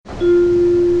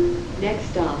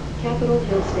Next stop, Capitol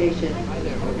Hill Station. Hi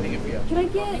there, what can I get for you? Can I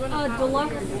get a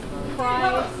deluxe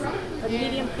fries, a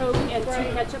medium Coke, and 2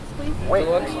 ketchups, please?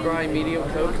 Deluxe dry medium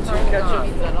Coke, 2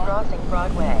 ketchup. Crossing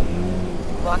Broadway.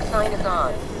 Walk sign is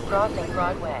on. Crossing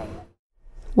Broadway.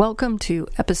 Welcome to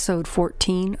episode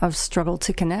 14 of Struggle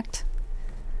to Connect.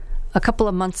 A couple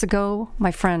of months ago,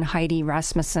 my friend Heidi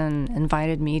Rasmussen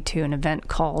invited me to an event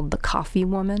called The Coffee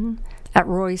Woman at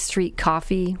Roy Street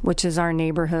Coffee, which is our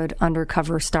neighborhood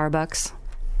undercover Starbucks.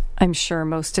 I'm sure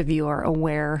most of you are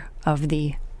aware of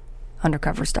the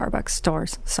undercover Starbucks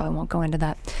stores, so I won't go into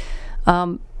that.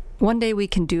 One day we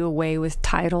can do away with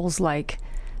titles like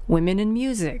Women in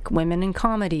Music, Women in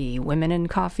Comedy, Women in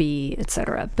Coffee,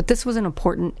 etc. But this was an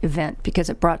important event because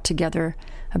it brought together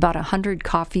about 100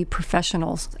 coffee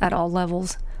professionals at all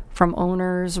levels, from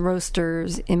owners,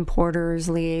 roasters, importers,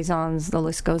 liaisons, the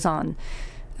list goes on.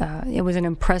 It was an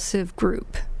impressive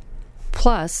group.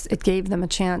 Plus, it gave them a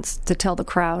chance to tell the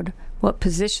crowd what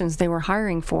positions they were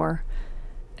hiring for.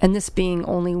 And this being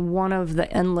only one of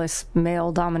the endless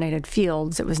male-dominated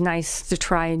fields, it was nice to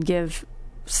try and give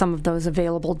some of those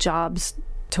available jobs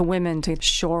to women to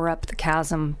shore up the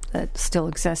chasm that still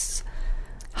exists.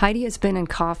 Heidi has been in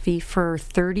coffee for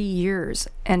 30 years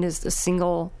and is the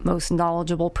single most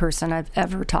knowledgeable person I've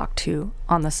ever talked to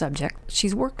on the subject.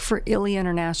 She's worked for Illy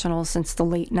International since the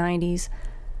late 90s.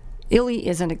 Illy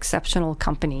is an exceptional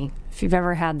company. If you've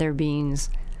ever had their beans,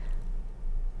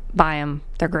 buy them.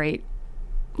 They're great.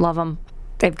 Love them.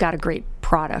 They've got a great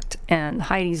product, and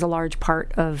Heidi's a large part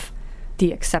of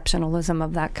the exceptionalism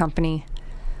of that company.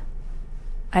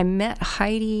 I met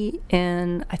Heidi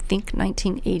in, I think,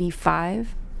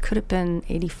 1985. Could have been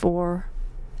 84,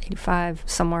 85,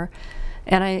 somewhere.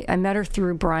 And I met her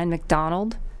through Brian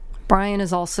McDonald. Brian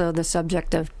is also the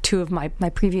subject of 2 of my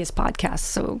previous podcasts,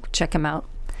 so check him out.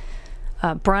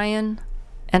 Brian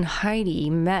and Heidi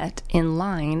met in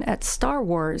line at Star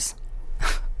Wars,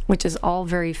 which is all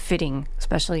very fitting,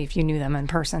 especially if you knew them in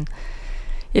person.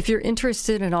 If you're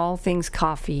interested in all things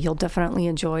coffee, you'll definitely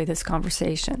enjoy this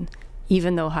conversation.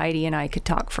 Even though Heidi and I could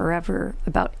talk forever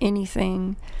about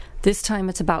anything, this time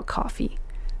it's about coffee.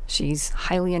 She's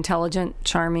highly intelligent,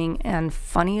 charming, and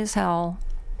funny as hell.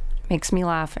 Makes me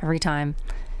laugh every time.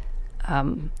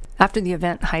 After the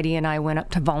event, Heidi and I went up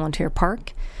to Volunteer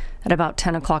Park at about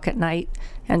 10 o'clock at night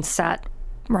and sat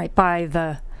right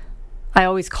by I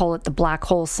always call it the Black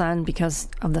Hole Sun because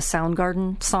of the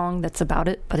Soundgarden song that's about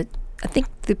it, but I think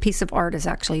the piece of art is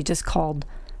actually just called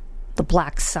The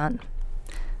Black Sun.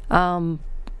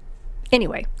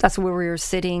 Anyway, that's where we were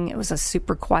sitting. It was a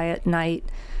super quiet night,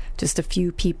 just a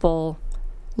few people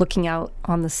looking out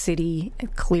on the city, a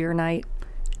clear night.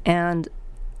 And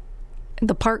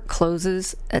the park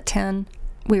closes at 10.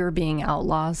 We were being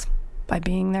outlaws by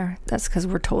being there. That's because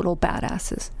we're total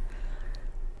badasses.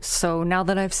 So now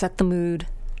that I've set the mood,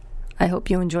 I hope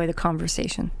you enjoy the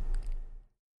conversation.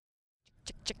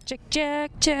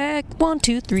 Check. 1,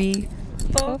 2, 3,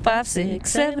 4, 5,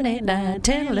 6, 7, 8, 9,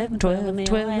 10, 11, 12,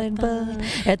 11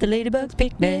 bucks at the Ladybug's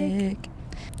picnic.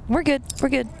 We're good.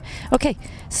 Okay,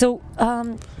 so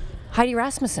Heidi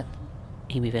Rasmussen.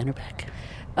 Amy Vanderbeck.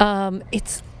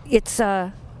 It's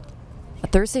a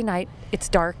Thursday night. It's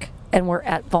dark, and we're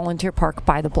at Volunteer Park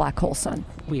by the Black Hole Sun.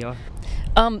 We are.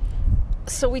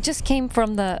 So we just came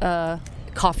from the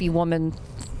Coffee Woman.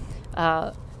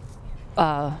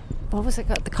 What was it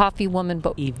called? The Coffee Woman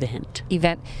event.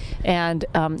 And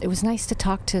it was nice to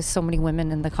talk to so many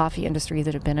women in the coffee industry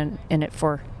that have been in it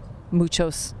for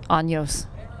muchos años.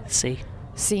 Sí.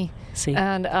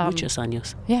 And muchos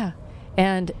años. Yeah.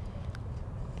 And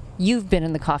you've been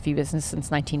in the coffee business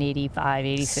since 1985,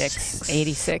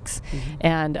 86. Mm-hmm.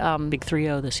 And Big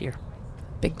 3-0 this year.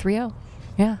 Big 3-0.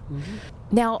 Yeah. Mm-hmm.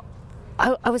 Now,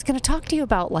 I was going to talk to you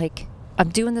about, I'm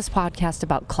doing this podcast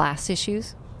about class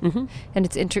issues. Mm-hmm. And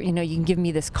it's you can give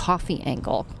me this coffee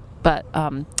angle, but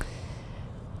I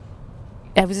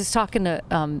was just talking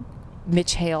to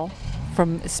Mitch Hale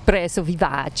from Espresso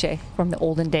Vivace from the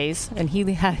olden days, and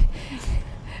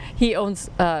he owns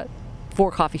 4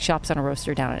 coffee shops and a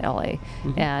roaster down in LA,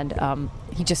 mm-hmm. and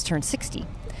he just turned 60,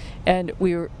 and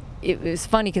it was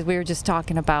funny because we were just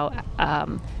talking about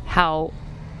how,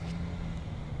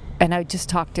 and I just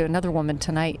talked to another woman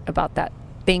tonight about that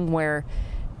thing where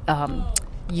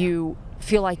you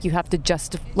feel like you have to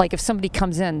justify, if somebody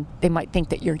comes in, they might think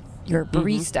that you're a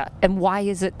barista. Mm-hmm. And why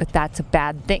is it that that's a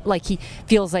bad thing? He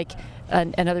feels like,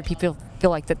 and other people feel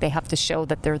like that they have to show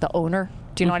that they're the owner.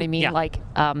 Do you know what I mean? Yeah.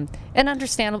 And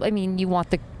understandable. I mean, you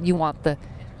want you want to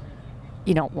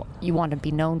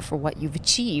be known for what you've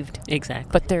achieved. Exactly.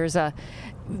 But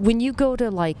when you go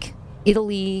to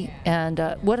Italy and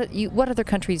what other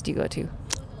countries do you go to?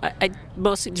 I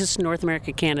mostly just North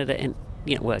America, Canada, and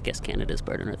well, I guess Canada is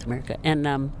part of North America,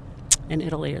 and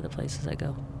Italy are the places I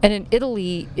go. And in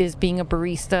Italy, is being a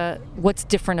barista, what's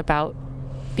different about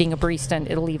being a barista in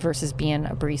Italy versus being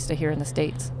a barista here in the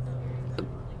States?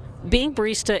 Being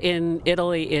barista in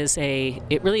Italy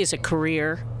it really is a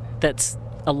career that's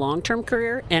a long-term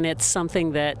career, and it's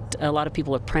something that a lot of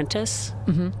people apprentice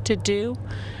to do.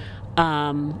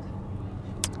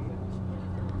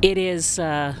 It is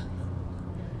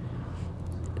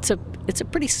it's a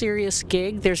pretty serious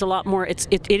gig. There's a lot more.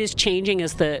 It is changing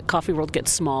as the coffee world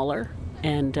gets smaller,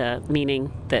 and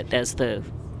meaning that as the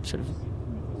sort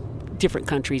of different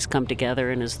countries come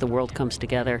together and as the world comes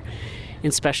together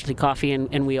in specialty coffee,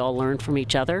 and we all learn from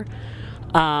each other.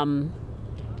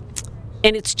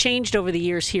 And it's changed over the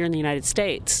years here in the United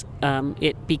States.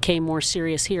 It became more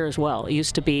serious here as well. It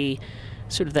used to be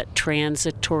sort of that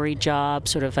transitory job,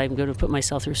 sort of I'm going to put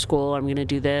myself through school, I'm going to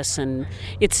do this, and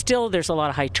it's still, there's a lot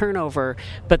of high turnover,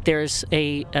 but there's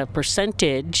a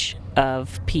percentage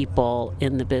of people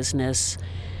in the business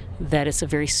that it's a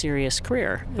very serious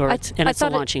career, it's a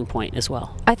launching point as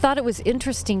well. I thought it was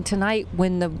interesting tonight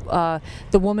when the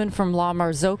woman from La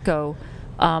Marzocco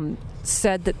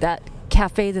said that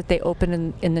cafe that they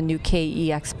opened in the new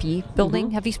KEXP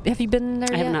building. Have you been there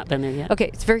yet? I have not been there yet. Okay,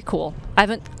 it's very cool. I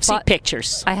haven't seen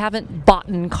pictures. I haven't bought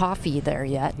coffee there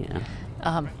yet. Yeah.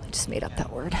 I just made up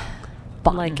that word.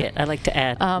 I like it. I like to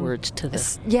add words to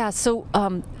this. Yeah. So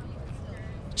and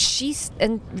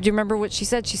do you remember what she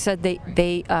said? She said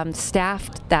they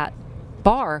staffed that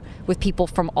bar with people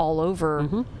from all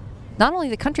over, not only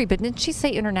the country, but didn't she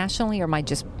say internationally, or am I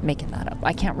just making that up?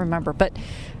 I can't remember, but.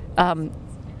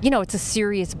 It's a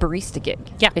serious barista gig.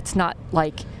 Yeah. It's not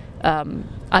like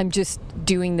I'm just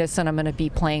doing this and I'm going to be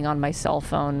playing on my cell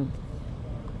phone.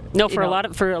 No, for a lot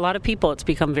of people, it's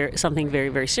become something very,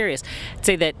 very serious. I'd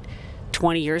say that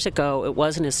 20 years ago, it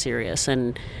wasn't as serious,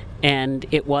 and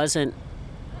it wasn't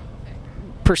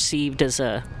perceived as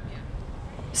a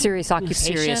serious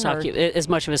occupation, as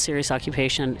much of a serious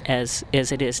occupation as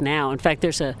it is now. In fact,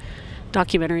 there's a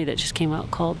documentary that just came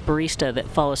out called Barista that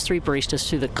follows 3 baristas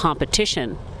through the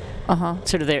competition,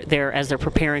 sort of as they're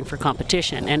preparing for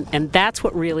competition, and that's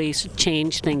what really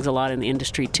changed things a lot in the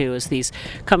industry too, is these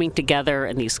coming together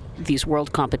and these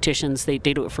world competitions. They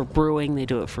do it for brewing, they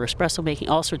do it for espresso making,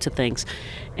 all sorts of things,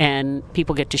 and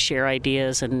people get to share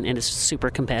ideas, and it's super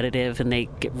competitive, and they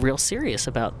get real serious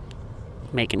about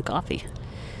making coffee.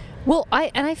 Well,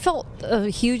 I felt a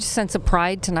huge sense of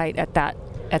pride tonight at that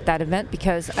event,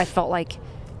 because I felt like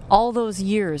all those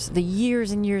years, the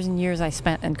years and years and years I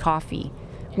spent in coffee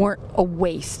weren't a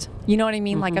waste. You know what I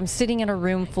mean? Like, I'm sitting in a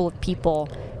room full of people,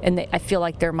 and I feel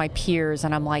like they're my peers,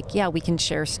 and I'm like, yeah, we can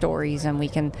share stories, and we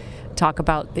can talk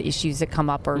about the issues that come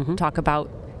up, or talk about,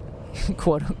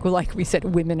 quote unquote, like we said,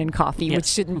 women in coffee, which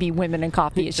shouldn't be women in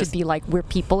coffee. It should be like, we're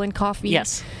people in coffee.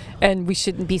 Yes. And we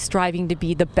shouldn't be striving to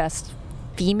be the best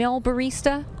female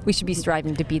barista. We should be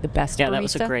striving to be the best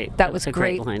barista. Yeah, that was a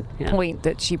great line. Yeah. Point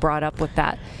that she brought up with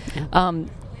that. Yeah.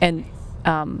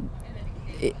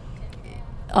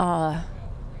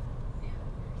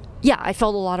 I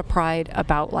felt a lot of pride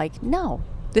about, like, no,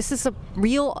 this is a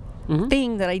real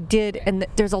thing that I did, and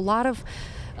there's a lot of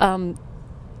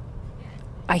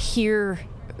I hear,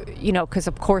 because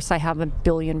of course I have a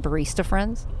billion barista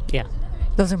friends. Yeah.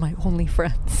 Those are my only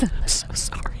friends. I'm so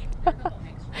sorry.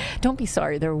 Don't be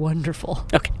sorry, they're wonderful.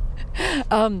 Okay.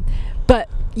 But,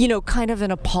 kind of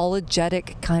an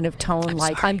apologetic kind of tone,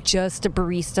 I'm just a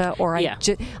barista, or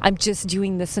I'm just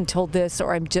doing this until this,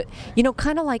 or I'm just,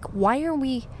 kind of like, why are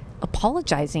we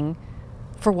apologizing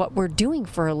for what we're doing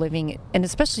for a living? And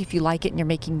especially if you like it and you're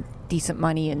making decent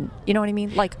money, and you know what I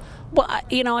mean? Like, well,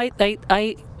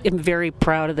 I am very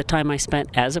proud of the time I spent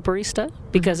as a barista,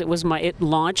 because it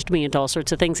launched me into all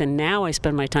sorts of things, and now I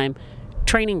spend my time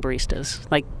training baristas,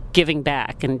 like giving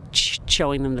back and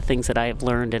showing them the things that I have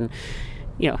learned, and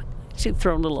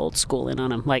throw a little old school in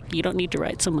on them, like, you don't need to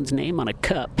write someone's name on a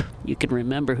cup, you can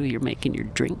remember who you're making your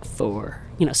drink for.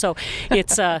 So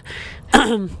it's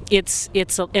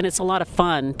it's a lot of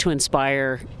fun to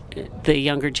inspire the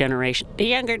younger generation.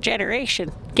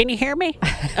 Can you hear me?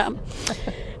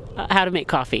 How to make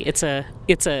coffee. It's a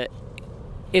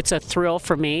thrill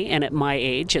for me, and at my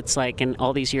age, it's like, in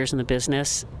all these years in the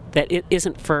business, that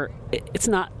it's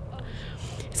not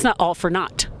all for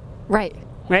naught. Right.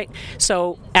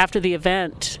 So after the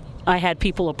event, I had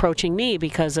people approaching me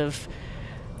because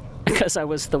I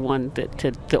was the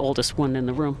oldest one in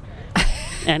the room,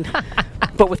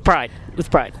 but with pride.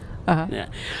 Yeah.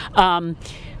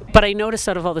 But I noticed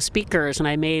out of all the speakers, and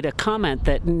I made a comment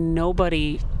that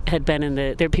nobody had been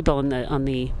there are people on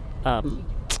the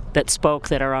that spoke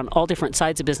that are on all different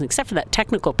sides of business, except for that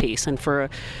technical piece. And for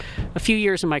a few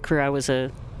years in my career, I was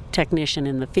a technician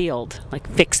in the field, like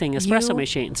fixing espresso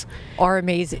machines. Are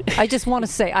amazing. I just want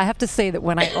to say, I have to say that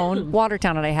when I owned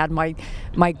Watertown and I had my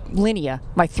Linea,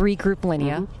 my 3-group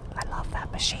Linea, I love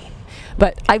that machine.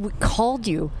 But I called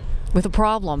you with a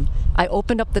problem. I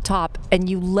opened up the top and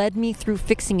you led me through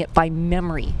fixing it by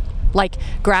memory. Like,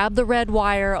 grab the red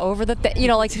wire over the,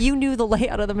 like you knew the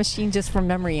layout of the machine just from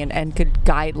memory and could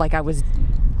guide like I was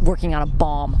working on a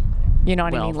bomb. You know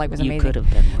what I mean? Like, it was amazing. You could have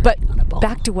been working on a bomb.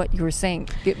 Back to what you were saying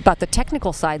about the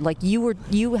technical side, like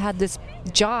you had this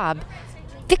job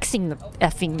fixing the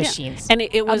effing machines. And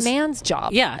it was a man's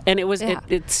job. Yeah, and it was Yeah.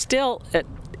 it's still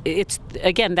it's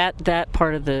again that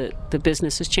part of the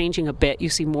business is changing a bit. You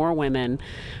see more women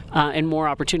and more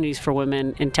opportunities for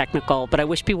women in technical, but I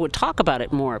wish people would talk about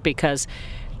it more because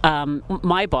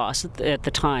my boss at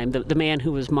the time, the man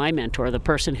who was my mentor, the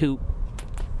person who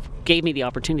gave me the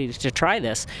opportunity to try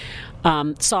this,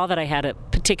 saw that I had a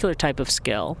particular type of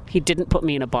skill. He didn't put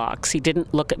me in a box. He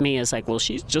didn't look at me as like, well,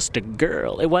 she's just a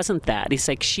girl. It wasn't that. He's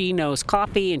like, she knows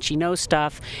coffee and she knows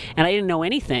stuff. And I didn't know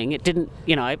anything. It didn't,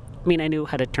 I knew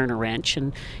how to turn a wrench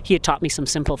and he had taught me some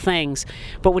simple things.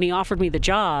 But when he offered me the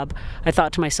job, I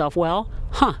thought to myself, well,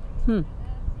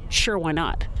 sure, why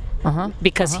not?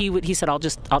 Because he said,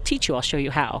 I'll teach you. I'll show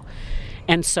you how.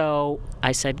 And so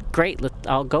I said, great,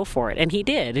 I'll go for it. And he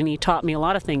did. And he taught me a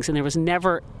lot of things. And there was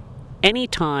never any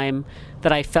time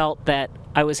that I felt that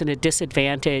I was in a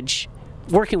disadvantage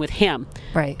working with him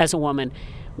as a woman.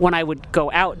 When I would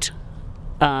go out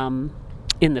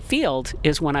in the field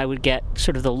is when I would get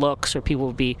sort of the looks, or people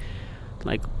would be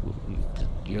like,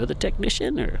 you're the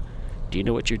technician, or do you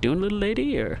know what you're doing, little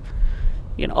lady? Or,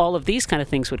 all of these kind of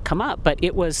things would come up. But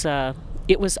it was I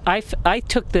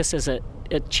took this as a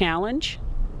challenge,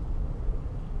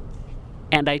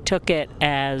 and I took it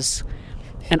as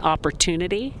an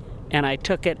opportunity, and I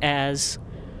took it as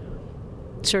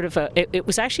sort of it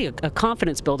was actually a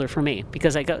confidence builder for me,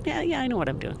 because I go, I know what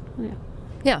I'm doing.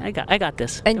 Yeah, I got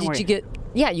this. And Don't worry. you get?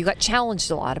 Yeah, you got challenged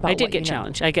a lot about. I did what get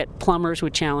challenged. I get plumbers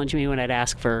would challenge me when I'd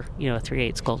ask for a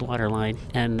 3/8 cold water line,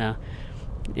 and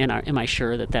am I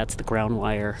sure that that's the ground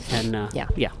wire? And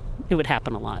it would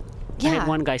happen a lot. I had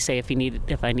one guy say if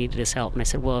I needed his help, and I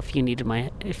said, well, if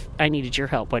I needed your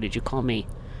help, why did you call me?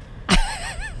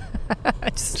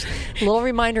 Just a little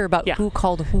reminder about who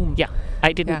called whom. Yeah,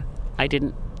 I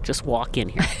didn't just walk in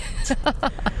here.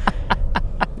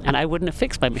 And I wouldn't have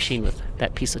fixed my machine with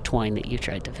that piece of twine that you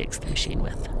tried to fix the machine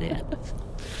with.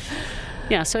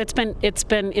 Yeah, so it's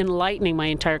been enlightening my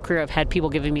entire career. I've had people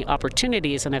giving me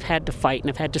opportunities, and I've had to fight, and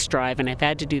I've had to strive, and I've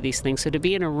had to do these things. So to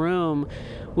be in a room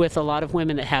with a lot of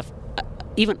women that have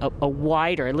even a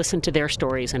wider, I listen to their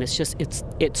stories, and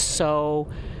it's so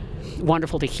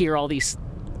wonderful to hear all these.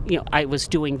 I was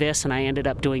doing this, and I ended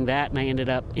up doing that, and I ended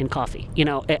up in coffee.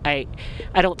 I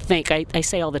don't think I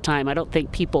say all the time, I don't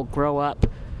think people grow up,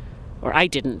 or I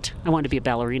didn't. I wanted to be a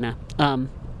ballerina.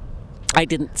 I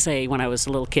didn't say when I was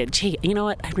a little kid, gee, you know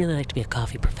what? I'd really like to be a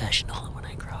coffee professional when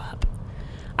I grow up.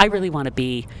 I really want to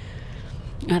be,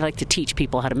 I'd like to teach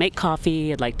people how to make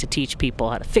coffee. I'd like to teach people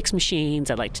how to fix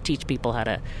machines. I'd like to teach people how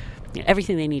to,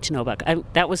 everything they need to know about.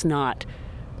 That was not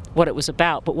what it was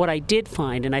about. But what I did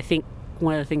find, and I think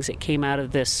one of the things that came out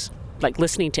of this, like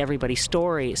listening to everybody's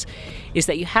stories, is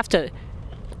that you have to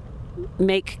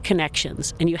make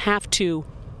connections, and you have to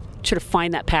sort of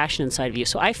find that passion inside of you.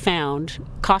 So I found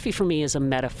coffee for me is a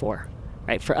metaphor,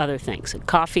 right, for other things. And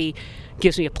coffee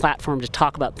gives me a platform to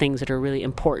talk about things that are really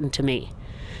important to me.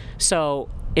 So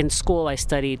in school, I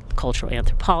studied cultural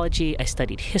anthropology, I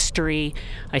studied history,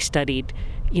 I studied,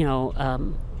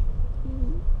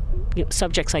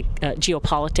 subjects like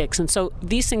geopolitics. And so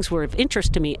these things were of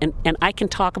interest to me, and I can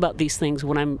talk about these things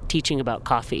when I'm teaching about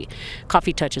coffee.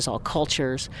 Coffee touches all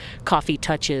cultures. Coffee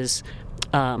touches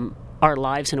our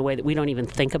lives in a way that we don't even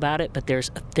think about it, but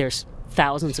there's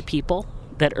thousands of people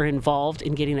that are involved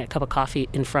in getting that cup of coffee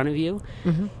in front of you,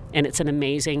 and it's an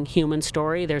amazing human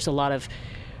story. There's a lot of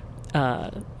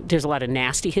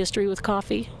nasty history with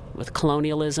coffee, with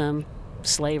colonialism,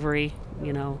 slavery,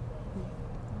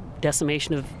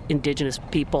 decimation of indigenous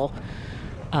people.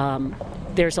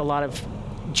 There's a lot of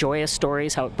joyous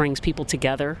stories, how it brings people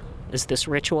together as this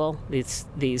ritual,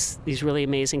 these really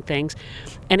amazing things.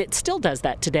 And it still does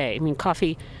that today. I mean,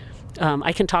 coffee,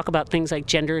 I can talk about things like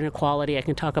gender inequality, I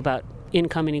can talk about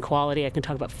income inequality, I can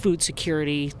talk about food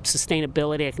security,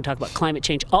 sustainability, I can talk about climate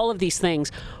change. All of these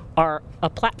things are a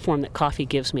platform that coffee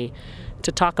gives me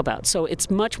to talk about. So it's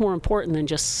much more important than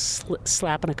just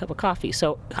slapping a cup of coffee.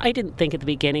 So I didn't think at the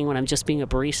beginning, when I'm just being a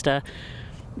barista,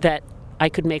 that I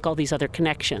could make all these other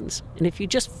connections. And if you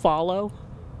just follow,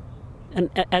 and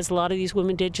as a lot of these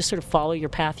women did, just sort of follow your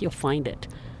path, you'll find it.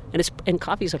 And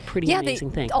coffee is a pretty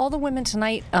amazing thing. All the women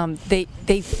tonight, they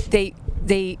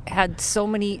had so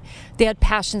many, they had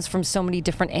passions from so many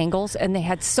different angles, and they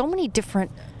had so many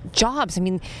different jobs. I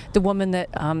mean, the woman that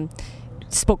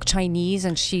spoke Chinese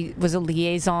and she was a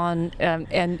liaison,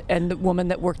 and the woman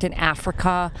that worked in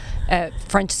Africa,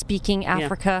 French-speaking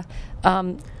Africa.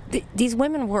 These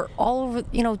women were all over,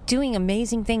 doing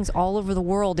amazing things all over the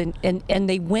world, and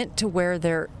they went to where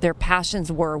their passions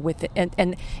were with it,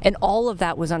 and all of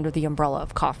that was under the umbrella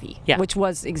of coffee, which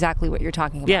was exactly what you're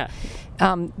talking about.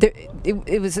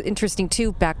 It was interesting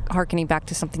too, harkening back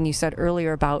to something you said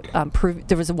earlier about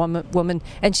there was a woman,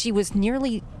 and she was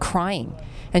nearly crying,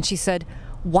 and she said,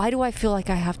 why do I feel like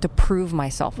I have to prove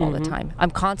myself all the time? I'm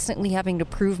constantly having to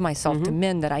prove myself to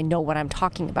men that I know what I'm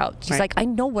talking about. She's like, I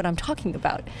know what I'm talking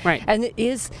about. Right. And it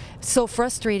is so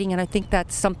frustrating, and I think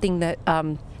that's something that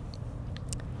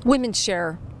women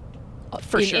share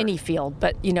in any field.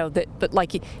 But,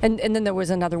 and then there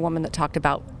was another woman that talked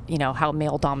about, how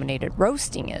male-dominated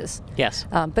roasting is. Yes.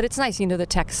 But it's nice, the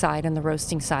tech side and the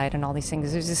roasting side and all these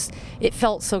things. It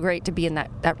felt so great to be in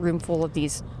that room full of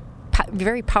these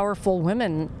very powerful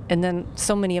women, and then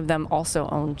so many of them also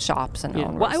own shops and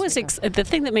own. Well, the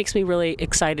thing that makes me really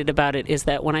excited about it is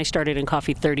that when I started in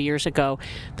coffee 30 years ago,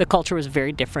 the culture was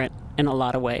very different in a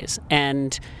lot of ways,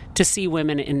 and to see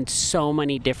women in so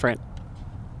many different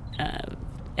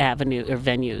avenue or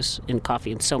venues in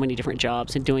coffee, and so many different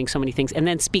jobs and doing so many things, and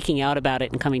then speaking out about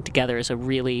it and coming together is a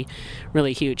really,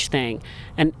 really huge thing.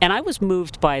 And I was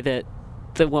moved by the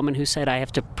woman who said I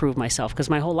have to prove myself, because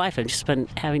my whole life I've just been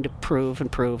having to prove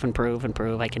and prove and prove and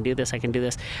prove. I can do this.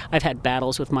 I've had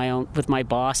battles with my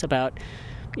boss about,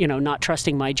 not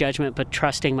trusting my judgment, but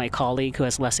trusting my colleague who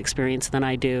has less experience than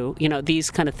I do.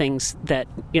 These kind of things that,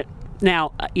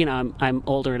 now, I'm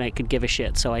older and I could give a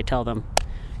shit. So I tell them,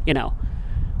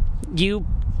 you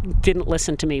didn't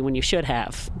listen to me when you should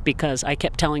have, because I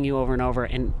kept telling you over and over,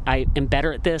 and I am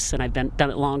better at this, and I've done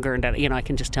it longer, and I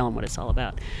can just tell them what it's all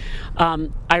about.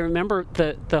 I remember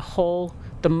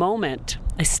the moment.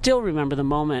 I still remember the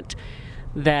moment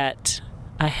that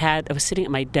I was sitting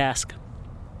at my desk,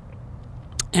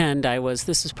 and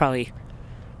this is probably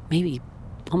maybe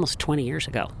almost 20 years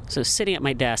ago. So sitting at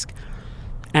my desk,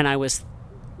 and I was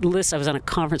on a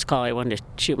conference call. I wanted to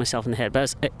shoot myself in the head,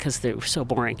 because they were so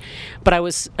boring. But I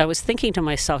was thinking to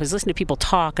myself, I was listening to people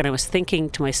talk, and I was thinking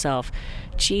to myself,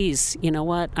 geez, you know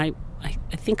what? I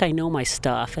think I know my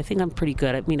stuff. I think I'm pretty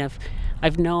good. I mean,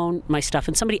 I've known my stuff.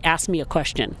 And somebody asked me a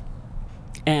question,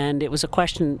 and it was a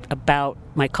question about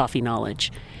my coffee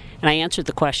knowledge. And I answered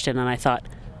the question, and I thought,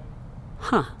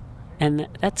 and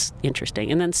that's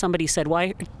interesting. And then somebody said,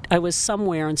 why? I was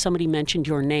somewhere, and somebody mentioned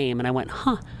your name, and I went,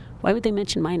 why would they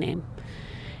mention my name?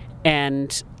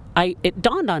 And it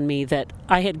dawned on me that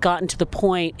I had gotten to the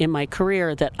point in my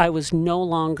career that I was no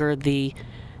longer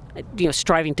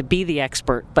striving to be the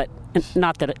expert, but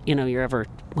not that, you're ever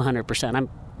 100%.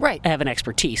 I have an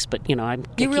expertise, but, I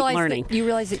keep learning. You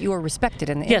realize that you were respected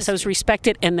in the industry. Yes, I was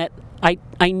respected, and that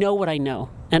I know what I know.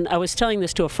 And I was telling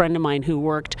this to a friend of mine who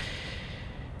worked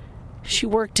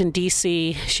in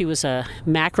D.C. She was a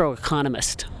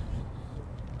macroeconomist.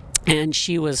 And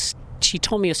she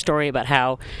told me a story about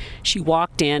how she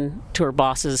walked in to her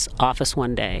boss's office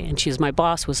one day, and my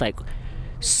boss was like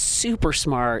super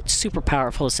smart, super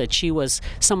powerful, said she was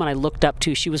someone I looked up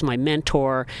to. She was my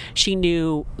mentor. She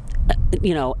knew,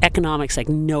 economics like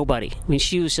nobody. I mean,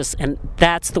 she was just, and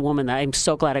that's the woman that I'm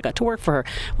so glad I got to work for her.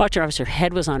 Watched her office, her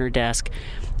head was on her desk,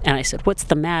 and I said, what's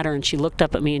the matter? And she looked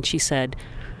up at me, and she said,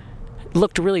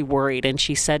 looked really worried, and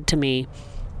she said to me,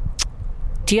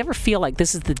 do you ever feel like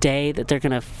this is the day that you're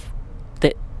gonna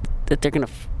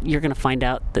find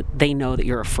out that they know that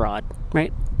you're a fraud,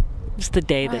 right? It's the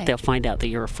day that they'll find out that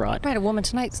you're a fraud. Right. A woman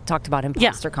tonight talked about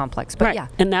imposter complex, but right.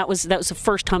 And that was the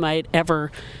first time I had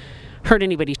ever heard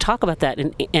anybody talk about that.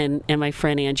 And my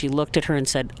friend Angie looked at her and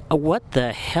said, "What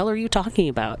the hell are you talking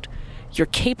about? You're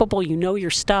capable. You know your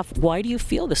stuff. Why do you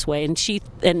feel this way?" And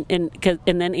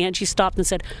then Angie stopped and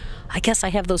said, "I guess I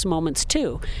have those moments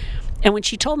too." And when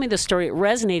she told me the story, it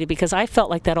resonated because I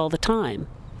felt like that all the time.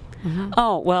 Mm-hmm.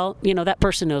 Oh, well, that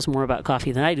person knows more about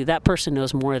coffee than I do. That person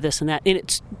knows more of this and that. And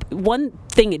it's one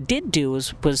thing it did do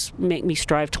was make me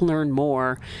strive to learn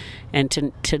more and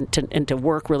to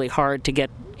work really hard to get,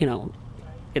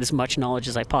 as much knowledge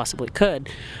as I possibly could.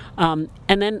 And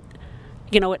then,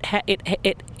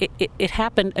 it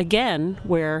happened again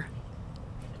where,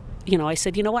 I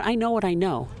said, you know what I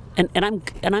know.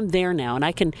 I'm there now, and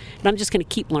I'm just going to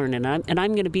keep learning, and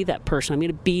I'm going to be that person. I'm going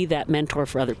to be that mentor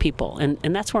for other people,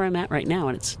 and that's where I'm at right now,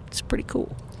 and it's pretty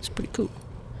cool. It's pretty cool.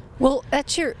 Well,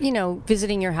 that's your,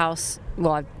 visiting your house.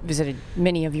 Well, I've visited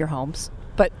many of your homes,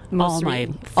 but all my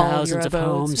thousands of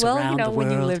homes around the world.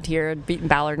 When you lived here at Beaton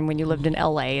Ballard, and when you lived in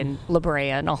L.A. and La Brea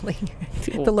and all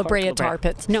the La Brea tar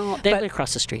pits. No, they were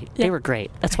across the street. Yeah. They were great.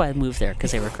 That's why I moved there,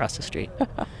 because they were across the street.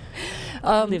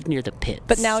 I lived near the pits.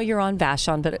 But now you're on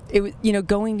Vashon. But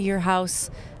going to your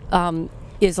house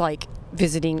is like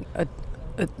visiting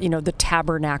the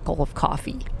tabernacle of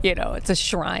coffee. It's a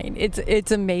shrine.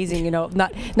 It's amazing.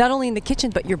 Not only in the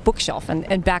kitchen, but your bookshelf.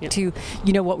 And back to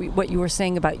what you were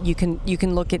saying about you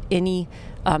can look at any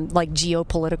like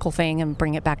geopolitical thing and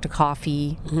bring it back to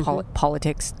coffee,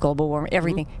 politics, global warming,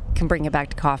 everything can bring it back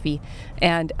to coffee.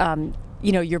 And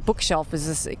your bookshelf is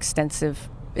this extensive.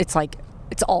 It's like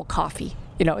it's all coffee.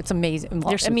 It's amazing.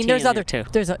 There's some tea there's in other there too.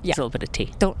 There's a little bit of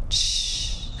tea.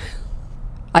 Shh.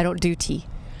 I don't do tea.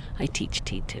 I teach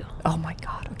tea too. Oh my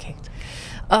God. Okay.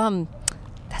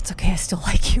 That's okay. I still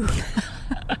like you.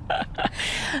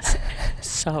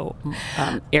 So,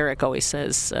 Eric always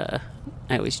says,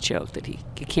 I always joke that you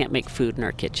can't make food in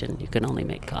our kitchen. You can only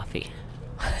make coffee.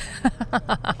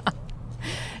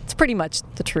 It's pretty much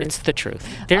the truth. It's the truth.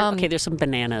 There's some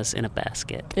bananas in a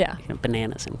basket. Yeah.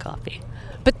 Bananas and coffee.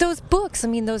 But those books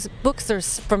are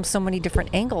from so many different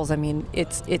angles.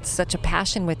 It's such a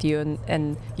passion with you,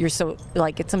 and you're so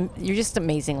you're just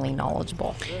amazingly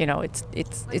knowledgeable.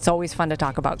 It's always fun to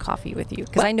talk about coffee with you,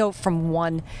 because I know from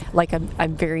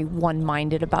I'm very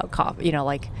one-minded about coffee.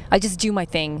 I just do my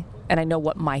thing, and I know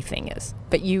what my thing is.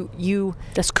 But you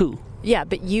that's cool. Yeah,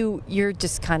 but you're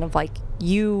just kind of like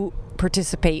you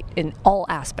participate in all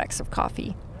aspects of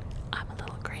coffee. I'm a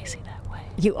little crazy that way.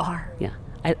 You are. Yeah.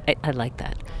 I like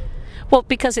that. Well,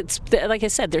 because it's, like I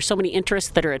said, there's so many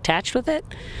interests that are attached with it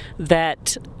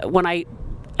that when I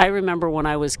remember when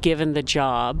I was given the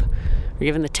job, or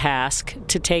given the task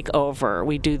to take over,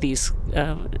 we do these,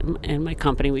 in my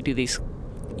company, we do these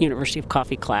University of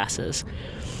Coffee classes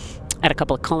at a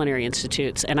couple of culinary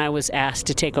institutes, and I was asked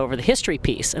to take over the history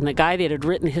piece. And the guy that had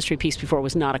written the history piece before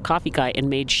was not a coffee guy and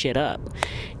made shit up.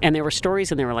 And there were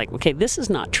stories, and they were like, okay, this is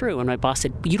not true. And my boss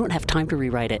said, you don't have time to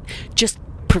rewrite it. Just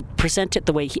present it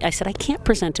the way I said, I can't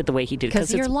present it the way he did.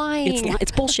 Because you're lying.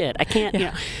 It's bullshit. I can't,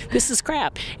 this is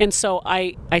crap. And so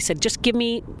I said, just give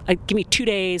me 2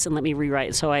 days and let me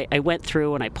rewrite it. So I went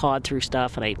through and I pawed through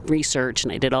stuff and I researched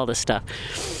and I did all this stuff.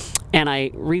 And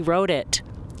I rewrote it,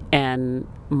 and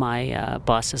my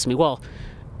boss says to me, well,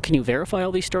 can you verify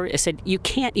all these stories? I said, you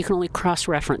can't. You can only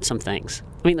cross-reference some things.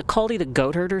 The Kaldi the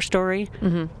goat herder story,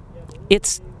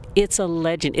 it's a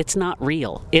legend. It's not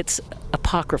real. It's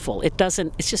apocryphal.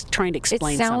 It's just trying to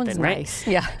explain something, right? Nice.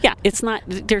 Yeah. Yeah, it's not,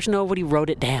 there's nobody wrote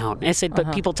it down. I said,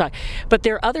 but people talk. But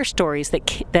there are other stories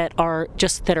that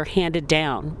are handed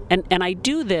down. And I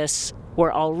do this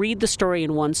where I'll read the story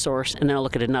in one source, and then I'll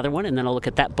look at another one, and then I'll look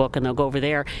at that book, and I'll go over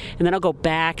there, and then I'll go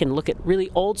back and look at really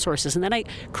old sources, and then I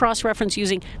cross-reference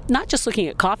using, not just looking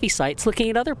at coffee sites, looking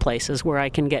at other places where I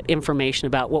can get information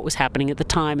about what was happening at the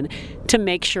time, and to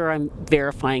make sure I'm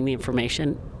verifying the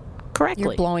information correctly.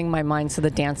 You're blowing my mind. So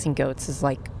the dancing goats is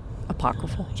like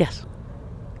apocryphal? Yes.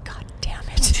 God damn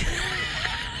it.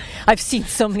 I've seen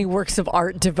so many works of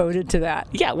art devoted to that.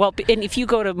 Yeah, well, and if you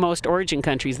go to most origin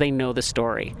countries, they know the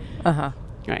story.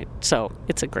 Right, so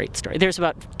it's a great story. There's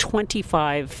about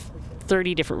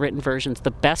 30 different written versions.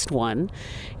 The best one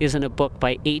is in a book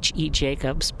by H.E.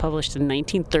 Jacobs, published in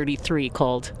 1933,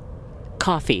 called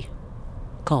Coffee,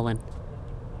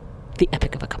 the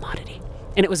Epic of a Commodity.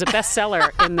 And it was a bestseller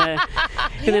in the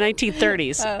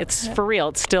 1930s. It's for real.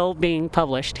 It's still being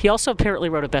published. He also apparently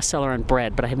wrote a bestseller on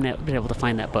bread, but I haven't been able to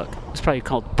find that book. It's probably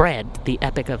called Bread, the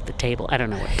Epic of the Table. I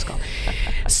don't know what it's called.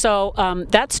 So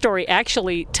that story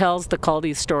actually tells the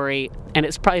Kaldi story, and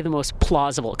it's probably the most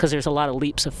plausible because there's a lot of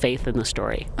leaps of faith in the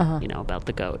story, about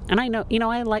the goat. And I know,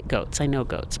 I like goats. I know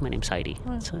goats. My name's Heidi.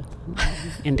 So I'm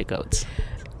into goats.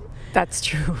 That's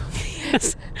true.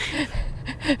 Yes.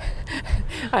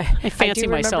 I fancy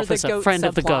myself as a friend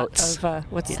of the goats.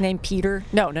 Of, what's his name? Peter?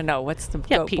 No. What's the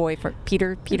goat boy for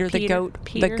Peter? Peter the goat.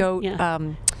 Peter, the goat. Yeah.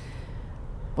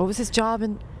 What was his job?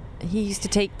 And he used to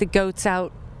take the goats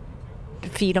out, to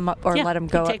feed them up, or let them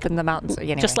go up in the mountains.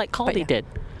 Anyway, just like Kaldi did.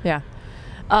 Yeah.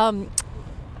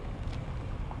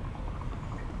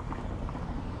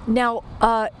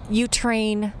 Now, you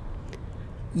train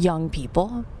young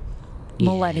people,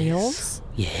 millennials.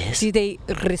 Yes. Do they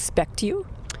respect you?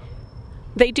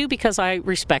 They do, because I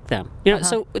respect them.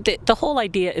 So the whole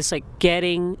idea is like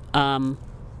getting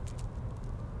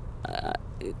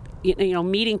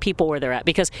meeting people where they're at.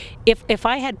 Because if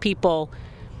I had people,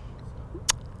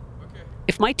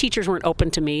 if my teachers weren't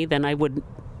open to me, then I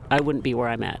wouldn't be where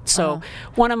I'm at. So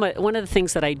one of the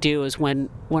things that I do is when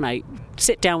I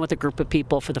sit down with a group of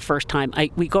people for the first time,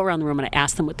 we go around the room and I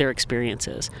ask them what their experience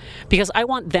is, because I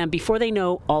want them, before they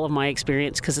know all of my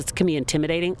experience, because it can be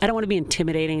intimidating. I don't want to be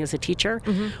intimidating as a teacher.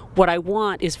 What I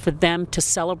want is for them to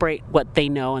celebrate what they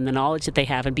know and the knowledge that they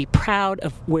have, and be proud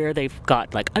of where they've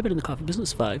got. Like, I've been in the coffee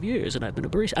business 5 years and I've been a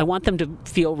barista. I want them to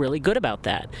feel really good about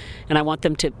that, and I want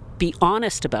them to be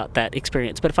honest about that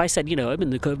experience. But if I said, I've been in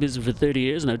the coffee business for 30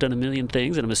 years and I've done a million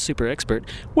things and I'm a super expert,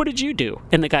 what did you do?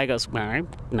 And the guy goes, well,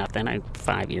 nothing.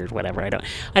 5 years, whatever. I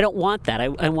don't want that.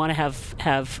 I want to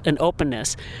have an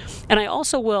openness, and I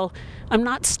also will. I'm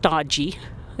not stodgy.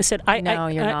 I said you're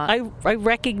not. I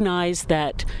recognize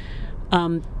that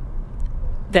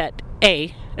that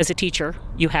as a teacher,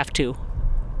 you have to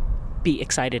be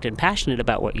excited and passionate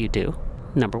about what you do.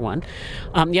 Number one,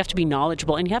 you have to be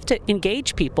knowledgeable, and you have to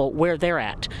engage people where they're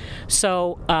at.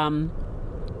 So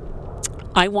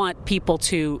I want people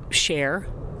to share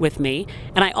with me,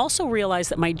 and I also realize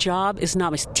that my job is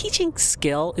not, my teaching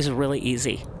skill is really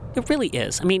easy. It really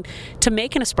is. I mean, to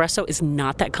make an espresso is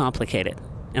not that complicated.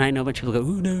 And I know a bunch of people go,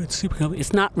 oh no, it's super complicated.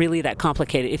 It's not really that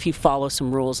complicated if you follow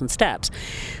some rules and steps.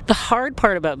 The hard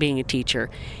part about being a teacher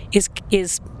is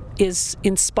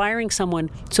inspiring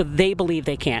someone so they believe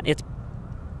they can. It's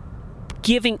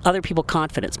giving other people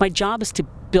confidence. My job is to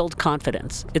build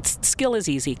confidence. Skill is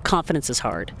easy, confidence is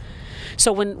hard.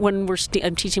 So when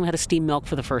I'm teaching them how to steam milk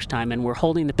for the first time, and we're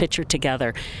holding the pitcher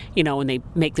together, and they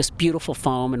make this beautiful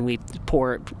foam, and we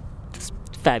pour this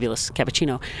fabulous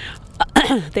cappuccino.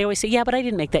 They always say, "Yeah, but I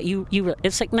didn't make that. You."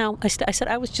 It's like, no. I said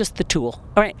I was just the tool.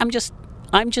 All right, I'm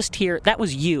just here. That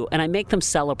was you, and I make them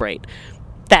celebrate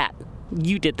that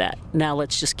you did that. Now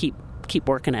let's just keep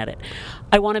working at it.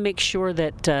 I want to make sure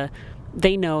that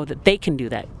they know that they can do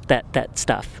that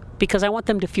stuff, because I want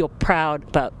them to feel proud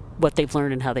about what they've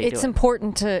learned and how they do it. It's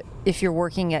important to, if you're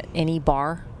working at any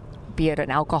bar, be it an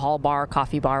alcohol bar,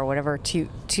 coffee bar, or whatever,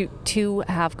 to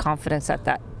have confidence at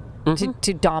that,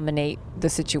 to dominate the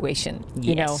situation.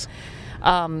 Yes.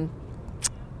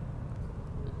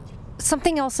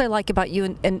 Something else I like about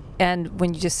you, and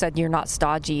when you just said you're not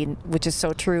stodgy, which is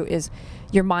so true, is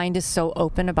your mind is so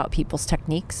open about people's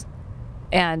techniques,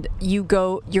 and you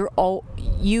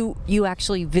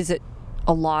actually visit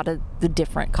a lot of the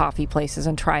different coffee places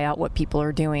and try out what people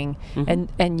are doing,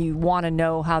 and you want to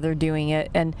know how they're doing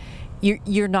it, and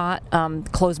you're not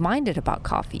closed-minded about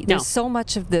coffee. There's so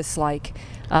much of this, like,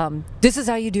 this is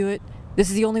how you do it, this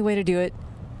is the only way to do it,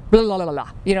 blah, blah, blah,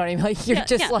 blah. You know what I mean? Like, you're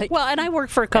just like... Well, and I work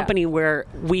for a company where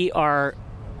we are...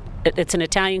 It's an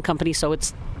Italian company, so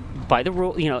it's by the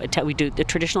rule, we do the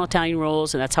traditional Italian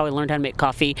rules, and that's how I learned how to make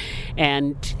coffee.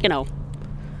 And,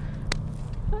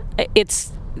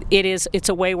 it's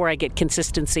a way where I get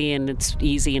consistency, and it's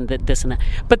easy, and this and that.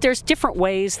 But there's different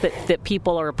ways that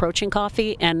people are approaching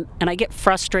coffee, and I get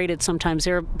frustrated sometimes.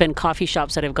 There have been coffee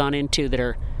shops that I've gone into that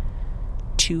are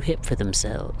too hip for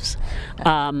themselves,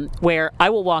 where I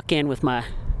will walk in with my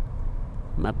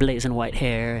blazing white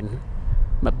hair and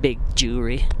my big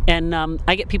jewelry, and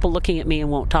I get people looking at me and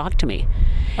won't talk to me.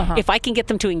 If I can get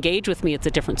them to engage with me, it's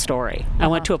a different story. I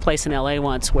went to a place in LA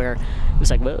once where it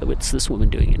was like, well, what's this woman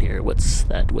doing in here? What's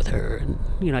that with her? And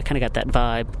I kind of got that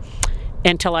vibe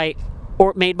until I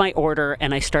made my order,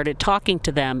 and I started talking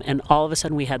to them, and all of a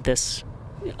sudden we had this.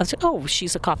 I was like, oh,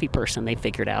 she's a coffee person. They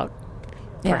figured out.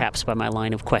 Perhaps by my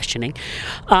line of questioning,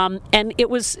 and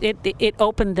it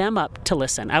opened them up to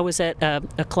listen. I was at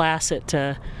a class at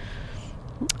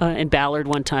in Ballard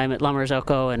one time at La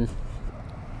Marzocco, and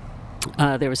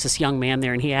there was this young man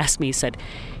there, and he asked me.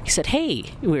 He said, "Hey,"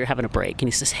 we were having a break, and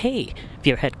he says, "Hey, have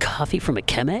you ever had coffee from a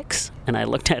Chemex?" And I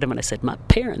looked at him and I said, "My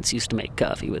parents used to make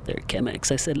coffee with their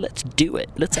Chemex." I said, "Let's do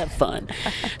it. Let's have fun."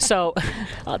 So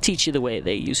I'll teach you the way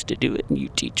they used to do it, and you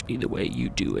teach me the way you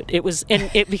do it.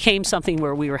 It became something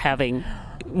where we were having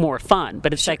more fun.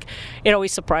 But it's like, it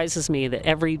always surprises me that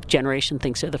every generation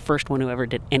thinks they're the first one who ever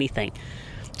did anything.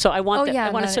 So I want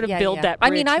to sort of build that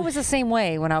bridge. I mean, I was the same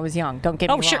way when I was young. Don't get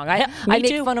me wrong. Sure. I make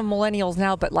fun of millennials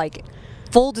now, but like,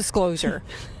 full disclosure,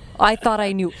 I thought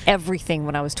I knew everything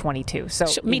when I was 22. So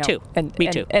me too. Me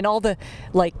too. And all the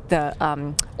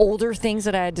older things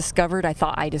that I had discovered, I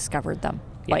thought I discovered them.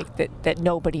 Yeah. Like that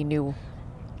nobody knew.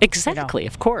 Exactly.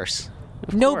 Of course.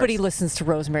 Nobody listens to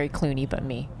Rosemary Clooney but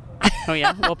me. Oh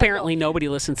yeah. Well, apparently nobody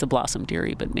listens to Blossom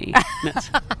Dearie but me.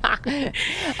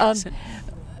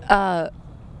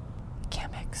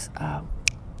 Chemex.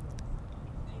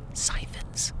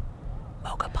 Siphons.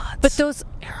 Mocha pots. But those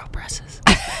AeroPresses.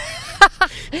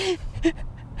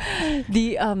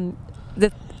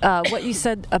 What you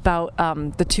said about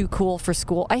the too cool for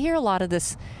school. I hear a lot of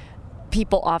this.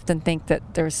 People often think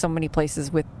that there's so many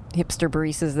places with hipster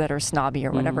baristas that are snobby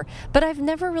or whatever, but I've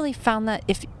never really found that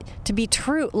to be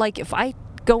true. Like if I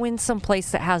go in some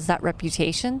place that has that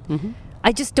reputation,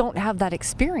 I just don't have that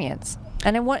experience.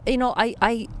 And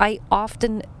I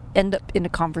often end up in a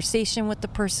conversation with the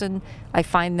person. I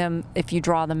find them, if you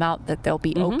draw them out, that they'll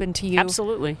be open to you.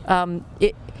 Absolutely.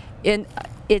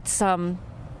 It's my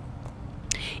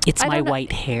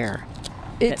white hair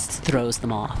that throws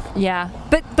them off. Yeah,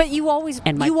 but you always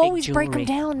And my you big always break them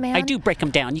jewelry. down, man. I do break them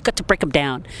down. You got to break them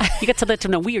down. You got to let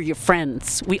them know we are your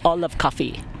friends. We all love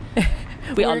coffee.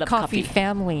 We all We're a love coffee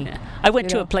family. Yeah. I went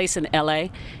to a place in LA,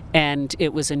 and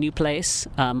it was a new place,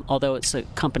 although it's a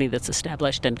company that's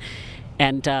established,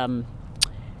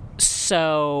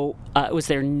 so it was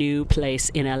their new place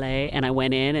in LA, and I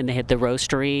went in, and they had the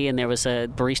roastery, and there was a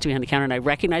barista behind the counter, and I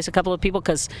recognized a couple of people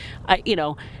because,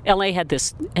 LA had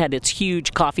its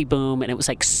huge coffee boom, and it was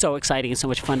like so exciting and so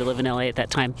much fun to live in LA at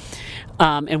that time,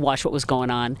 and watch what was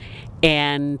going on,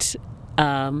 and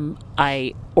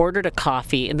I ordered a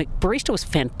coffee, and the barista was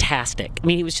fantastic. I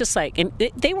mean, he was just like, and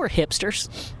they were hipsters.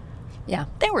 Yeah.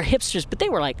 They were hipsters, but they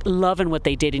were like loving what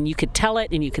they did, and you could tell it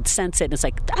and you could sense it. And it's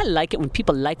like, I like it when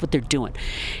people like what they're doing.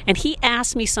 And he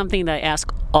asked me something that I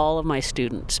ask all of my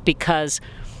students, because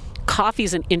coffee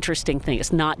is an interesting thing.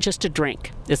 It's not just a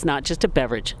drink. It's not just a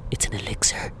beverage. It's an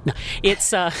elixir. No,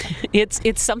 it's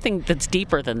something that's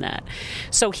deeper than that.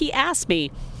 So he asked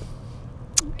me,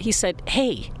 he said,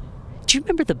 hey, do you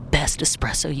remember the best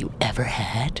espresso you ever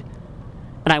had?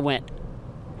 And I went,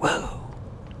 whoa,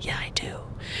 yeah, I do.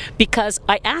 Because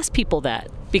I ask people that,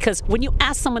 because when you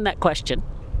ask someone that question,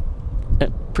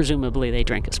 presumably they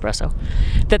drink espresso,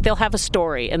 that they'll have a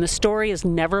story, and the story is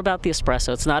never about the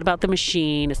espresso. It's not about the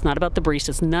machine. It's not about the barista.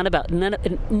 It's none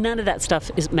of that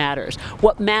stuff matters.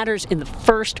 What matters in the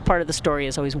first part of the story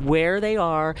is always where they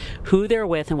are, who they're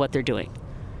with, and what they're doing.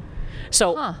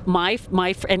 So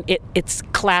it's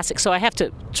classic. So I have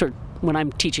to sort of, when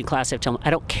I'm teaching class, I have to tell them, I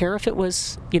don't care if it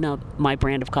was, my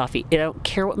brand of coffee. I don't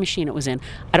care what machine it was in.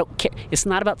 I don't care. It's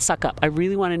not about suck up. I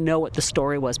really want to know what the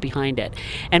story was behind it.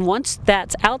 And once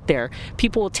that's out there,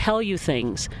 people will tell you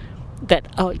things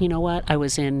that, oh, you know what? I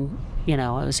was in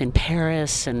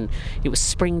Paris, and it was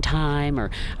springtime, or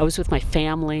I was with my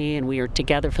family, and we were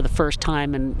together for the first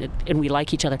time, and we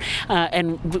like each other,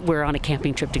 and we're on a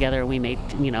camping trip together, and we made,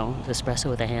 espresso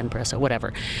with a hand press or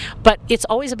whatever. But it's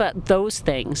always about those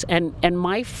things. And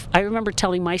I remember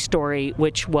telling my story,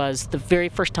 which was the very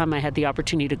first time I had the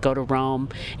opportunity to go to Rome.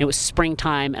 It was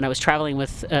springtime, and I was traveling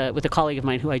with a colleague of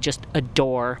mine who I just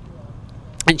adore.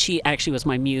 And she actually was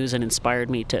my muse and inspired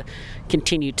me to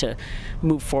continue to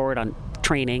move forward on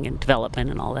training and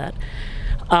development and all that.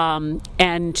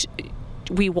 And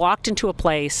we walked into a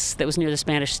place that was near the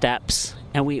Spanish Steps,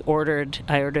 and I ordered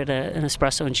an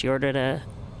espresso, and she ordered a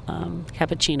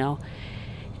cappuccino.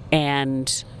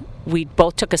 And we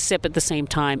both took a sip at the same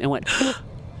time and went,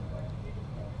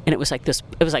 and it was like this,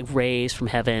 it was like rays from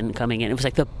heaven coming in. It was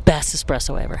like the best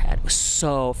espresso I ever had. It was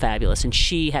so fabulous. And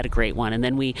she had a great one. And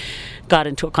then we got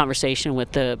into a conversation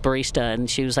with the barista, and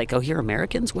she was like, oh, you're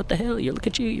Americans? What the hell? Look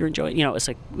at you. You're enjoying, it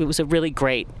was a really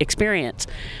great experience.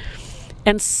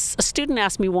 And a student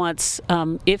asked me once,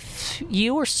 if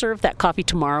you were served that coffee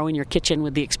tomorrow in your kitchen,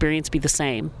 would the experience be the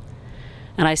same?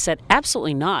 And I said,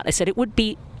 absolutely not. I said,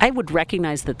 I would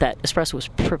recognize that espresso was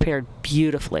prepared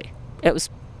beautifully.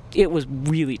 It was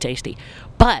really tasty,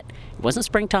 but it wasn't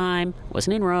springtime,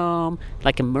 wasn't in Rome,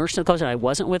 like immersed in the culture. I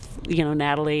wasn't with,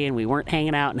 Natalie, and we weren't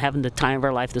hanging out and having the time of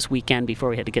our life this weekend before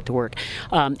we had to get to work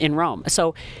in Rome.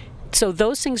 So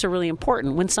those things are really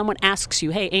important. When someone asks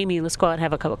you, hey, Amy, let's go out and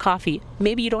have a cup of coffee,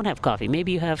 maybe you don't have coffee.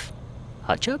 Maybe you have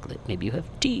hot chocolate. Maybe you have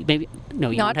tea.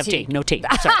 No, you don't have tea. No tea.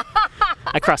 Sorry.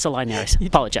 I crossed the line there. I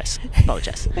apologize.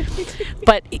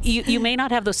 But you may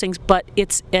not have those things, but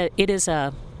it is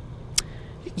a...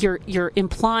 You're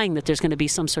implying that there's going to be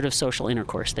some sort of social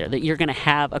intercourse there, that you're going to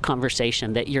have a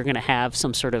conversation, that you're going to have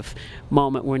some sort of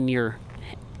moment when you're,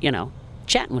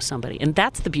 chatting with somebody. And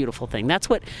that's the beautiful thing. That's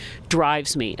what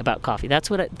drives me about coffee. That's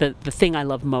what the thing I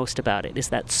love most about it is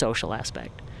that social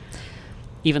aspect.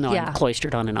 Even though I'm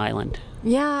cloistered on an island.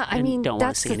 Yeah, I mean, don't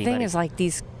that's see the anybody. thing is like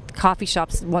these coffee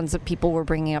shops, ones that people were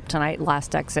bringing up tonight,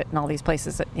 Last Exit and all these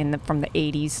places from the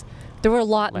 80s. There were a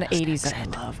lot in the 80s that I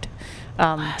loved.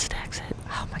 Last Exit.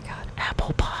 Oh my God.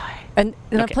 Apple pie. And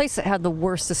a place that had the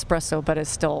worst espresso, but is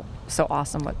still so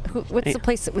awesome. What's the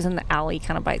place that was in the alley,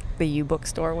 kind of by the U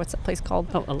bookstore? What's that place called?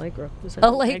 Oh, Allegro.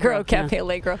 Allegro, Cafe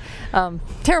Allegro.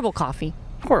 Terrible coffee.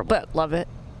 Horrible. But love it.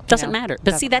 Doesn't know, matter.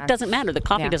 But see, that matter. doesn't matter. The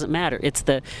coffee Yeah. doesn't matter. It's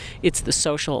the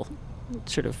social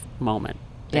sort of moment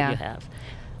that Yeah. you have.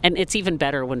 And it's even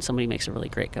better when somebody makes a really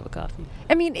great cup of coffee.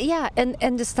 I mean, yeah, and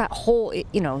just that whole,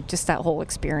 just that whole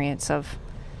experience of.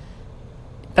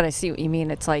 But I see what you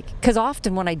mean. It's like, because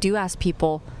often when I do ask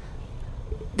people,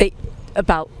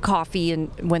 about coffee and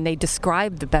when they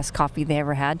describe the best coffee they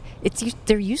ever had,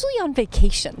 they're usually on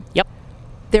vacation. Yep.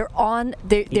 They're in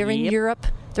Yep. Europe.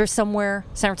 They're somewhere,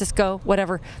 San Francisco,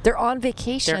 whatever. They're on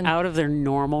vacation. They're out of their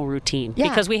normal routine. Yeah.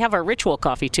 Because we have our ritual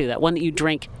coffee too, that one that you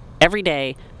drink every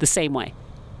day the same way.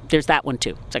 There's that one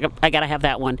too. It's like, I got to have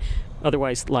that one.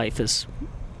 Otherwise, life is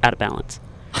out of balance.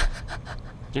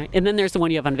 Right? And then there's the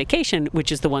one you have on vacation,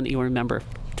 which is the one that you remember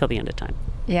till the end of time.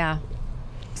 Yeah.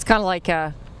 It's kind of like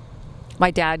my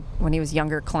dad, when he was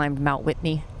younger, climbed Mount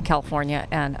Whitney in California,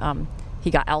 and he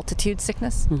got altitude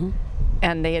sickness. Mm-hmm.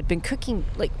 And they had been cooking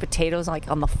like potatoes like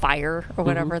on the fire or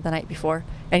whatever the night before,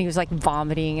 and he was like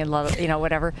vomiting and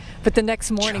whatever. But the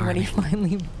next morning when he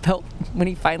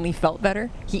finally felt better,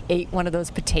 he ate one of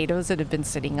those potatoes that had been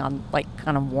sitting on like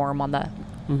kind of warm on the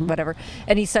whatever,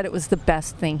 and he said it was the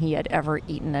best thing he had ever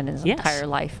eaten in his entire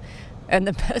life. And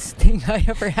the best thing I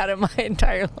ever had in my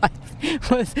entire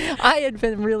life was I had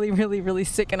been really, really, really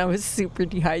sick, and I was super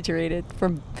dehydrated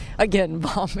from, again,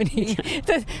 vomiting.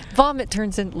 The vomit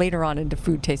turns in later on into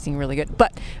food tasting really good.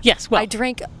 But yes, well, I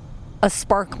drank a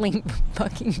sparkling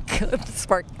fucking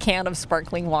can of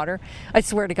sparkling water. I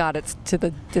swear to God, it's to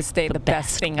this day the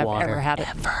best thing I've ever had.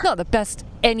 No, the best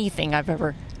anything I've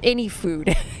ever, any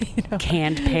food.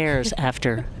 Canned pears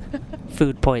after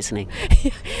food poisoning.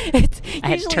 I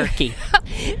had turkey.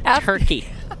 Turkey.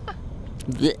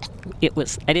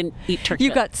 I didn't eat turkey.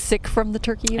 You got sick from the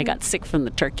turkey? I got sick from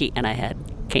the turkey, and I had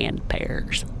canned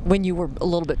pears. When you were a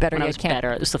little bit better, When I was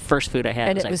better. It was the first food I had.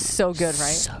 And it was so good,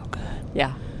 right? So good.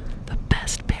 Yeah. The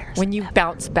best pears. When you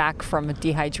bounce back from a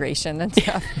dehydration and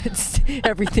stuff,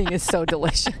 everything is so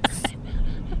delicious.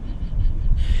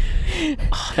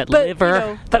 Oh, that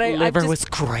liver. Liver I was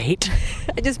great.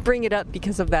 I just bring it up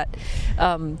because of that.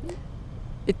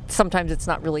 Sometimes it's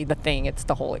not really the thing; it's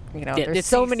the whole. There's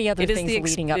so many other things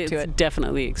leading up to it. It's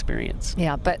definitely experience.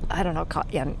 Yeah, but I don't know.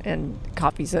 And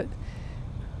coffee's it's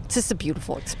just a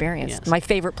beautiful experience. Yes. My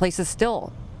favorite place is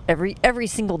still every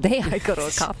single day I go to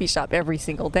a coffee shop every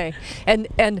single day, and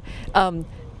I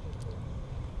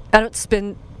don't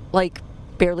spend like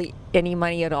barely any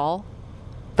money at all.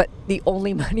 But the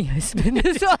only money I spend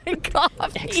is on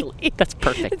coffee. Excellent. That's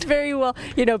perfect. It's very well,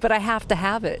 but I have to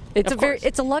have it. It's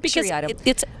it's a luxury item.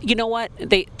 It's you know what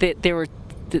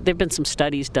there've been some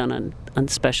studies done on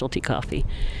specialty coffee,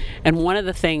 and one of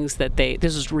the things that this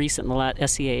was recent,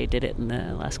 SCA did it in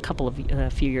the last couple of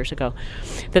few years ago,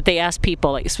 that they asked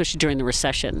people, like, especially during the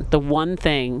recession, the one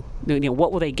thing,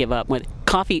 what will they give up with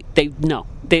coffee? They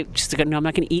just go, no, I'm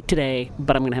not going to eat today,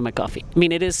 but I'm going to have my coffee. I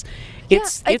mean, it's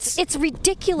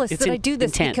ridiculous that I do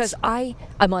this intense. Because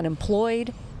I'm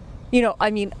unemployed.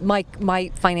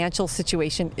 My financial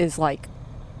situation is like,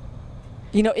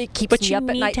 it keeps me up at night.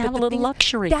 But you need to have a little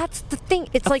luxury. That's the thing.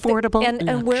 It's affordable like,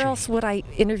 and where else would I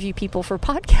interview people for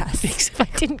podcasts if I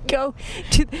didn't go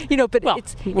to, but we're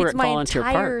it's at my Volunteer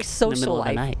entire Park social in the middle life.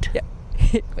 of the night.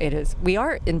 Yeah, it is. We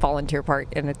are in Volunteer Park,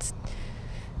 and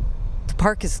the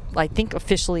park is, I think,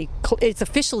 officially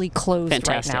closed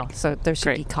Fantastic. right now. So there should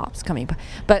Great. be cops coming.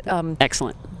 But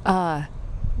Excellent.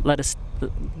 Let us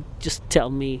just tell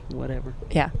me whatever.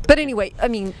 Yeah. But anyway, I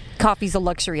mean, coffee's a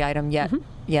luxury item yet.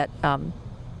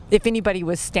 If anybody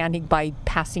was standing by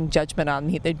passing judgment on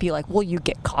me, they'd be like, well, you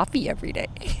get coffee every day.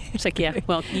 It's like, yeah,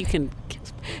 well, you can.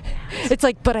 It's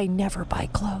like, but I never buy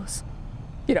clothes.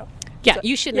 Yeah, so,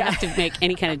 you shouldn't have to make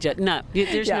any kind of judgment. No,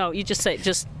 there's no. You just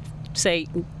say,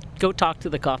 go talk to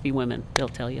the coffee women. They'll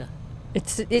tell you.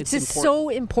 It's just so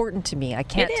important to me. I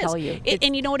can't tell you.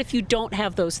 And you know what? If you don't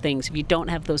have those things,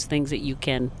 that you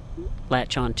can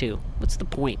latch on to, what's the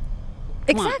point?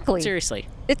 Come Exactly. on, seriously.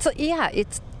 It's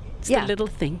the little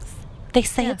things. They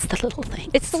say it's the little things.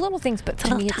 It's the little things, but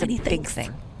to me, it's a big things.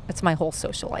 thing. It's my whole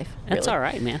social life. That's really. all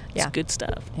right, man. Yeah. It's good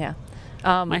stuff. Yeah.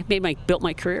 I built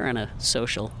my career in a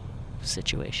social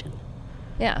situation.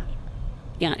 Yeah.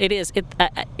 Yeah, it is.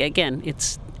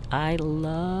 I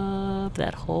love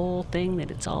that whole thing that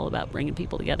it's all about bringing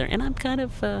people together. And I'm kind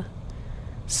of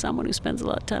someone who spends a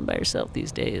lot of time by herself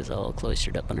these days, all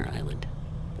cloistered up on her island.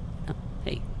 Oh,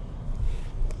 hey,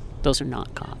 those are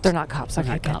not cops. They're not cops. They're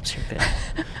Okay, not good. cops. You're good.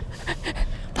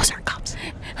 Those aren't cops.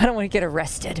 I don't want to get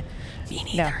arrested. Me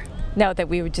neither. No, that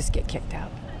we would just get kicked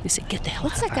out. They say, get the hell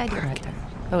What's out that guy of our doing park. right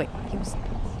there? Oh, wait.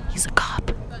 He's a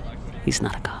cop. He's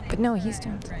not a cop. But no, he's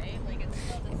doing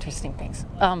interesting things.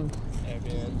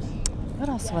 What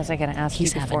else was I going to ask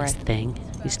He's you having before his thing.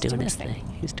 He's doing doing his his thing.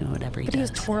 thing. He's doing whatever he But he does.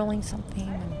 was twirling something.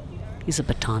 He's a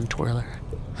baton twirler.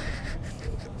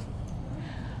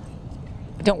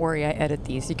 Don't worry, I edit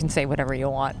these. You can say whatever you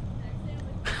want.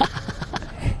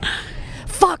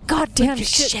 Fuck, goddamn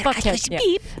shit, fuckhead. Yeah.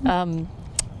 Beep.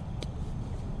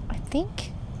 I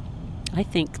think I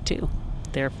think too.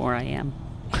 Therefore, I am.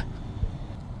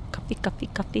 Coffee, coffee,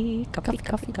 coffee, coffee,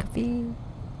 coffee, coffee.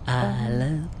 I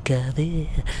love coffee.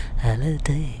 I love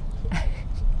tea.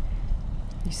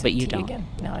 said But you tea don't. Again.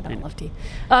 No, I I don't know. love tea.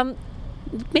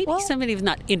 Maybe Well- somebody has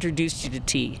not introduced you to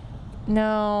tea.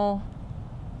 No.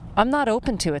 I'm not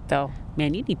open to it, though.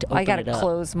 Man, you need to open I got it to up.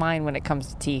 close mine when it comes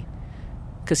to tea.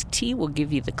 Because tea will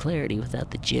give you the clarity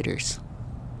without the jitters.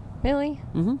 Really?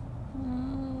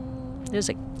 Mm-hmm. There's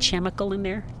a chemical in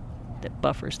there that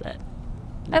buffers that.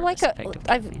 I like nervous effect of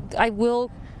caffeine. I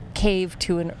will cave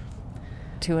to an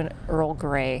Earl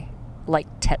Grey,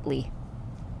 like Tetley.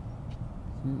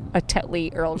 A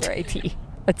Tetley Earl Grey tea.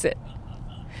 That's it.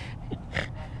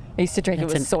 I used to drink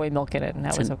That's it with an- soy milk in it, and that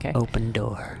It's was an okay. open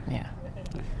door. Yeah.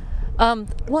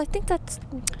 Well, I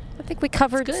think we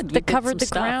covered good. We the did covered some the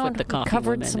stuff with ground. the We coffee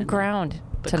covered woman some and ground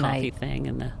The coffee tonight. thing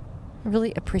and the. I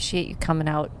really appreciate you coming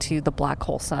out to the Black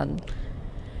Hole Sun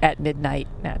at midnight.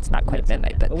 No, it's not quite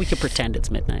midnight, but Well, we could pretend it's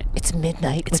midnight. it's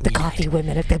midnight It's with the midnight. coffee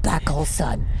women at the Black Hole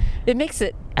Sun. It makes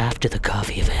it. After the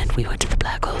coffee event, we went to the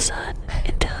Black Hole Sun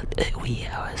until wee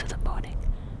hours of the morning.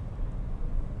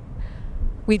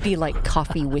 We'd be like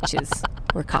coffee witches.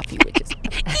 We're coffee witches.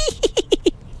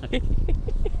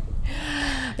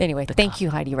 Anyway, thank you,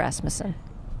 Heidi Rasmussen.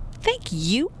 Thank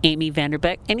you, Amy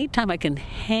Vanderbeck. Anytime I can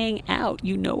hang out,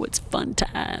 you know it's fun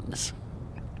times.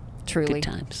 Truly. Good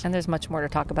times. And there's much more to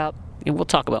talk about. And we'll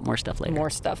talk about more stuff later. More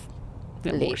stuff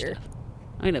Yeah, more later. stuff.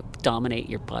 I'm going to dominate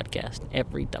your podcast.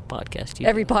 Every podcast you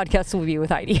Every do. podcast will be with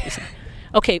Heidi.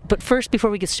 Okay, but first, before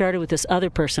we get started with this other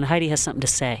person, Heidi has something to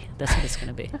say. That's what it's going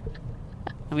to be.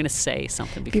 I'm going to say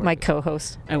something before. Be my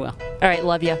co-host. I will. All right,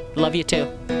 love you. Love you too.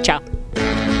 Ciao.